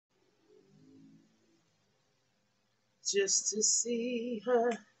just to see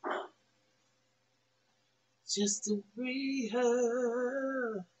her, just to breathe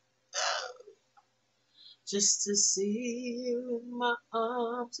her, just to see you in my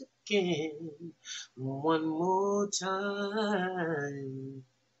arms again, one more time.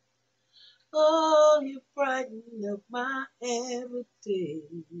 Oh, you brighten up my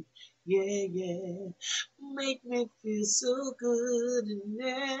everything. Yeah, yeah. Make me feel so good in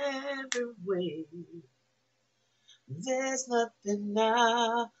every way. There's nothing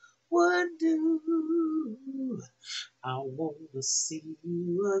I would do. I want to see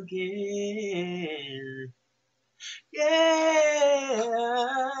you again. Yeah,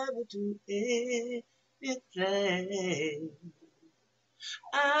 I would do anything.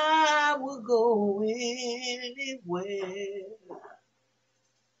 I will go anywhere.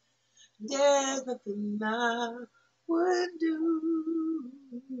 There's nothing I would do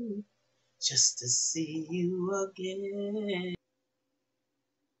just to see you again.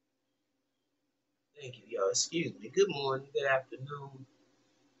 Thank you, y'all. Excuse me. Good morning, good afternoon,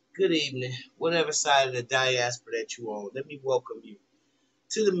 good evening, whatever side of the diaspora that you on. Let me welcome you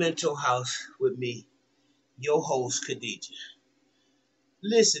to the mental house with me, your host, Khadijah.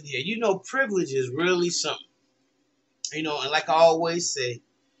 Listen here, privilege is really something. And like I always say,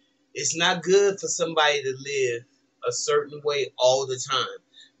 it's not good for somebody to live a certain way all the time.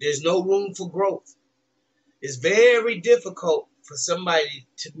 There's no room for growth. It's very difficult for somebody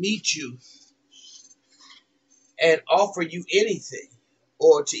to meet you and offer you anything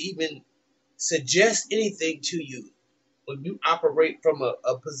or to even suggest anything to you when you operate from a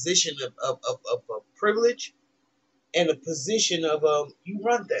position of privilege and a position of you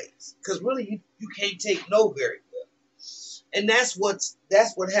run things. Because really you can't take no very well. And that's what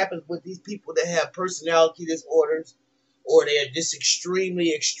happens with these people that have personality disorders, or they're just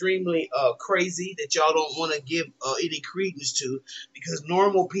extremely, extremely crazy that y'all don't want to give any credence to, because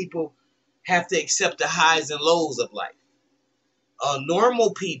normal people have to accept the highs and lows of life.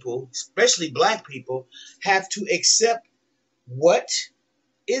 Normal people, especially black people, have to accept what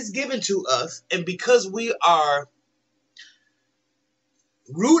is given to us, and because we are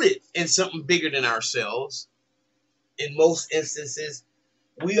rooted in something bigger than ourselves, in most instances,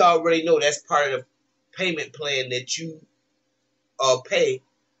 we already know that's part of the payment plan that you pay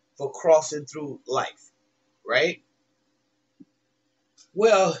for crossing through life, right?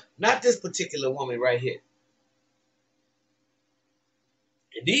 Well, not this particular woman right here.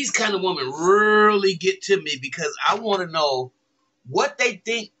 And these kind of women really get to me because I want to know what they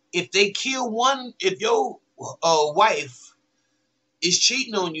think if they kill one, if your wife is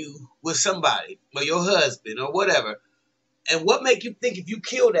cheating on you with somebody, or your husband, or whatever, and what make you think if you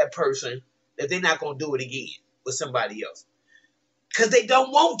kill that person that they're not going to do it again with somebody else? Because they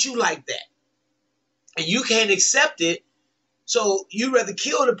don't want you like that. And you can't accept it. So you rather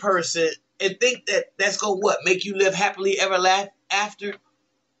kill the person and think that that's going to what? Make you live happily ever after?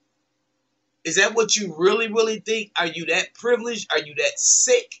 Is that what you really, really think? Are you that privileged? Are you that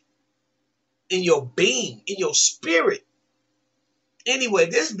sick in your being, in your spirit? Anyway,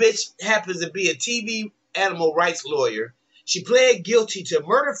 this bitch happens to be a TV animal rights lawyer. She pled guilty to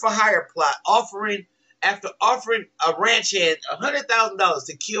murder for hire plot, after offering a ranch hand $100,000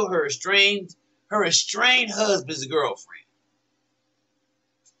 to kill her estranged husband's girlfriend.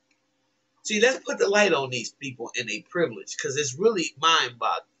 See, let's put the light on these people and their privilege, because it's really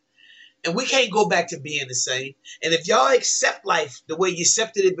mind-boggling. And we can't go back to being the same. And if y'all accept life the way you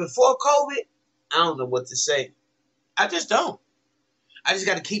accepted it before COVID, I don't know what to say. I just don't. I just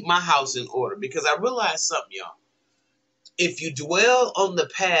got to keep my house in order, because I realize something, y'all. If you dwell on the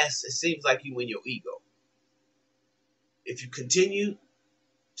past, it seems like you in your ego. If you continue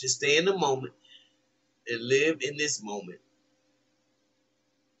to stay in the moment and live in this moment,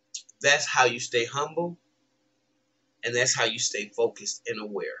 that's how you stay humble, and that's how you stay focused and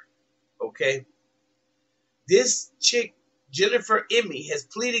aware. Okay? This chick, Jennifer Emmi, has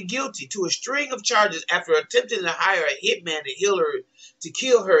pleaded guilty to a string of charges after attempting to hire a hitman to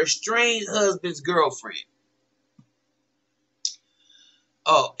kill her estranged husband's girlfriend.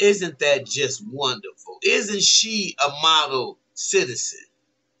 Oh, isn't that just wonderful? Isn't she a model citizen?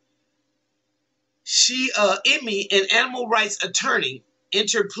 Emmi, an animal rights attorney,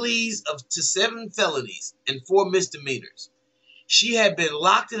 entered pleas to 7 felonies and 4 misdemeanors. She had been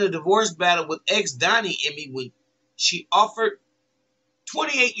locked in a divorce battle with ex Donnie Emmi when she offered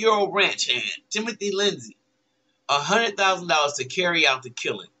 28-year-old ranch hand Timothy Lindsey $100,000 to carry out the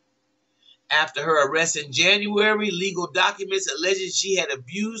killing. After her arrest in January, legal documents alleged she had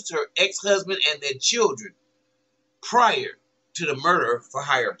abused her ex-husband and their children prior to the murder for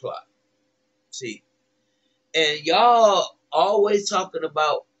hire plot. See, And y'all always talking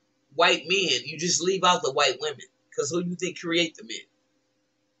about white men. You just leave out the white women. Because who you think create the men?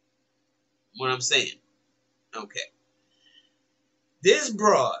 What I'm saying. Okay. This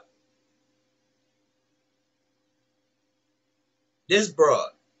broad,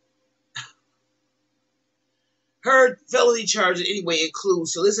 her felony charges anyway include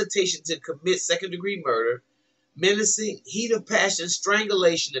solicitation to commit second-degree murder, menacing, heat of passion,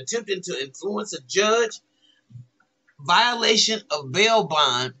 strangulation, attempting to influence a judge, violation of bail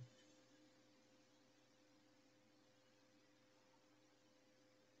bond,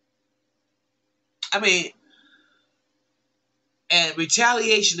 and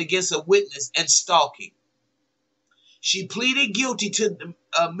retaliation against a witness and stalking. She pleaded guilty to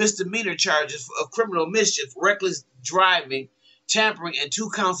misdemeanor charges of criminal mischief, reckless driving, tampering, and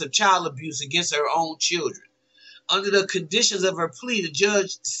 2 counts of child abuse against her own children. Under the conditions of her plea, the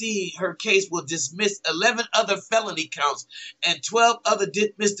judge, seeing her case, will dismiss 11 other felony counts and 12 other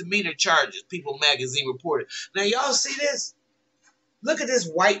misdemeanor charges, People magazine reported. Now, y'all see this? Look at this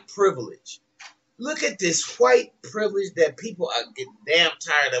white privilege. Look at this white privilege that people are getting damn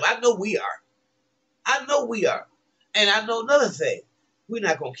tired of. I know we are. And I know another thing. We're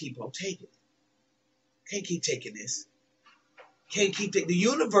not going to keep on taking it. Can't keep taking this. Can't keep taking. The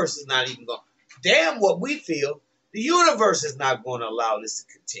universe is not even going. Damn what we feel. The universe is not going to allow this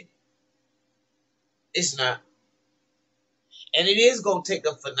to continue. It's not. And it is going to take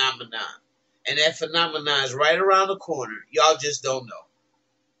a phenomenon. And that phenomenon is right around the corner. Y'all just don't know.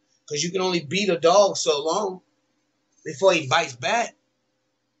 Because you can only beat a dog so long before he bites back.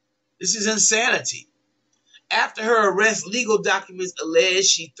 This is insanity. After her arrest, legal documents allege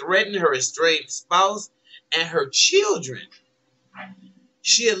she threatened her estranged spouse and her children.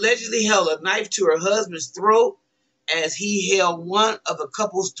 She allegedly held a knife to her husband's throat as he held one of the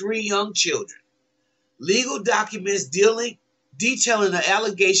couple's 3 young children. Legal documents detailing the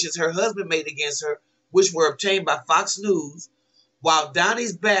allegations her husband made against her, which were obtained by Fox News, while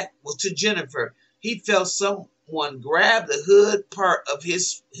Donnie's back was to Jennifer, he felt someone grab the hood part of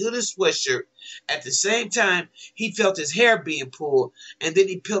his hooded sweatshirt. At the same time, he felt his hair being pulled, and then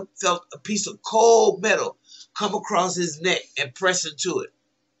he felt a piece of cold metal come across his neck and press into it.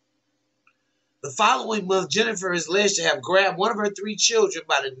 The following month, Jennifer is alleged to have grabbed one of her 3 children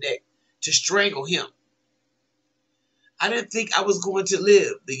by the neck to strangle him. I didn't think I was going to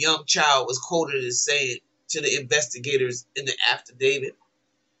live, the young child was quoted as saying to the investigators in the affidavit.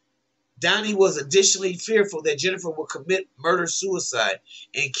 Donnie was additionally fearful that Jennifer would commit murder-suicide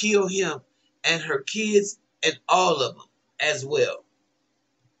and kill him and her kids and all of them as well.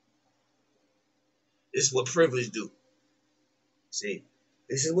 This is what privilege do. See,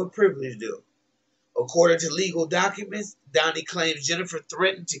 this is what privilege do. According to legal documents, Donnie claims Jennifer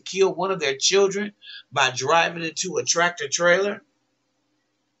threatened to kill one of their children by driving into a tractor trailer.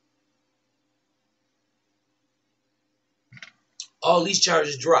 All these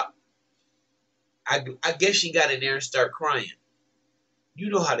charges dropped. I guess she got in there and started crying. You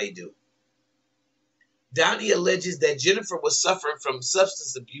know how they do. Donnie alleges that Jennifer was suffering from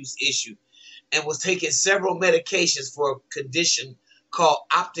substance abuse issue and was taking several medications for a condition called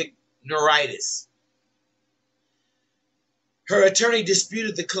optic neuritis. Her attorney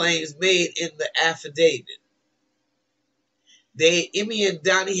disputed the claims made in the affidavit. Emmi and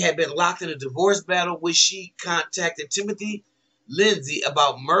Donnie had been locked in a divorce battle, which she contacted Timothy Lindsey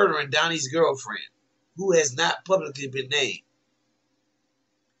about murdering Donnie's girlfriend, who has not publicly been named.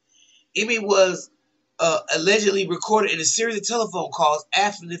 Emmi was allegedly recorded in a series of telephone calls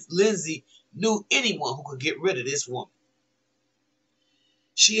asking if Lindsey knew anyone who could get rid of this woman.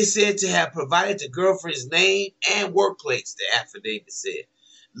 She is said to have provided the girlfriend's name and workplace, the affidavit said.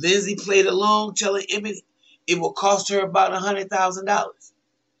 Lindsey played along, telling Emmi it will cost her about $100,000.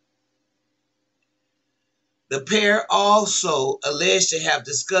 The pair also alleged to have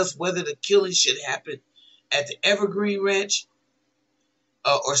discussed whether the killing should happen at the Evergreen ranch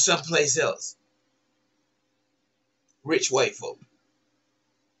or someplace else. Rich white folk.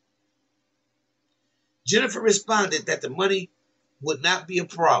 Jennifer responded that the money would not be a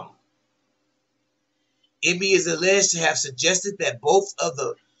problem. Emmi is alleged to have suggested that both of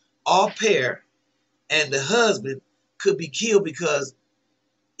the au pair and the husband could be killed because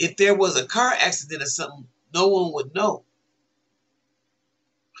if there was a car accident or something, no one would know.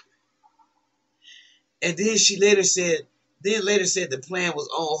 And then later said the plan was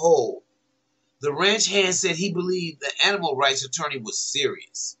on hold. The ranch hand said he believed the animal rights attorney was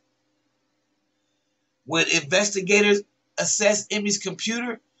serious. When investigators assessed Emmi's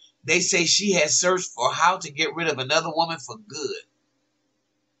computer, they say she had searched for how to get rid of another woman for good.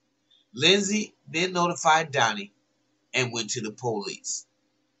 Lindsey then notified Donnie and went to the police.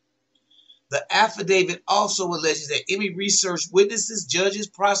 The affidavit also alleges that Emmi researched witnesses, judges,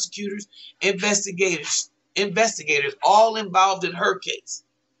 prosecutors, investigators, all involved in her case,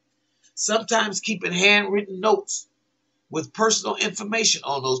 sometimes keeping handwritten notes with personal information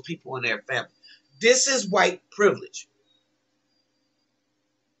on those people and their family. This is white privilege.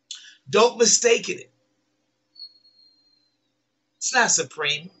 Don't mistake it. It's not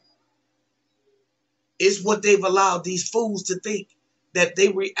supreme. It's what they've allowed these fools to think, that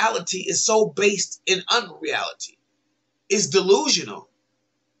their reality is so based in unreality. It's delusional.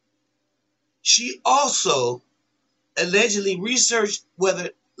 She also allegedly researched whether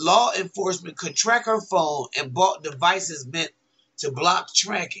law enforcement could track her phone and bought devices meant to block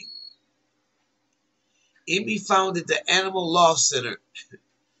tracking. Emmi founded the Animal Law Center,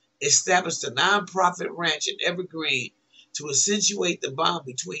 established a nonprofit ranch in Evergreen to accentuate the bond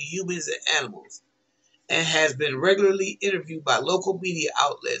between humans and animals, and has been regularly interviewed by local media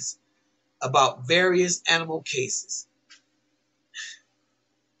outlets about various animal cases.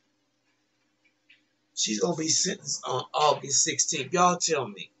 She's going to be sentenced on August 16th. Y'all tell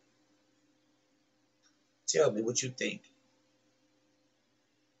me. Tell me what you think.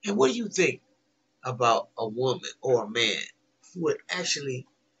 And what do you think about a woman or a man who would actually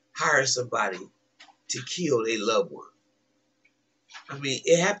hire somebody to kill their loved one? I mean,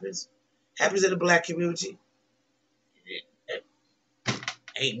 it happens. Happens in the black community.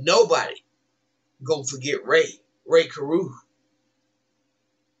 Ain't nobody gonna forget Ray Carew.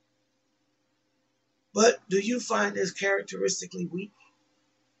 But do you find this characteristically weak?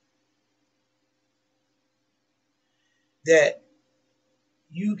 That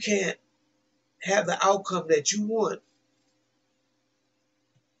you can't have the outcome that you want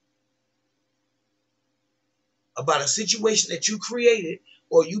about a situation that you created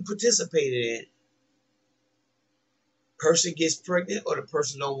or you participated in. Person gets pregnant or the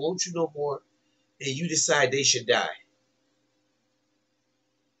person don't want you no more and you decide they should die.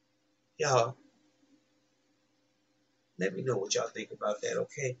 Y'all, let me know what y'all think about that,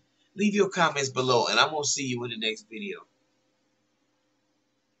 okay? Leave your comments below and I'm going to see you in the next video.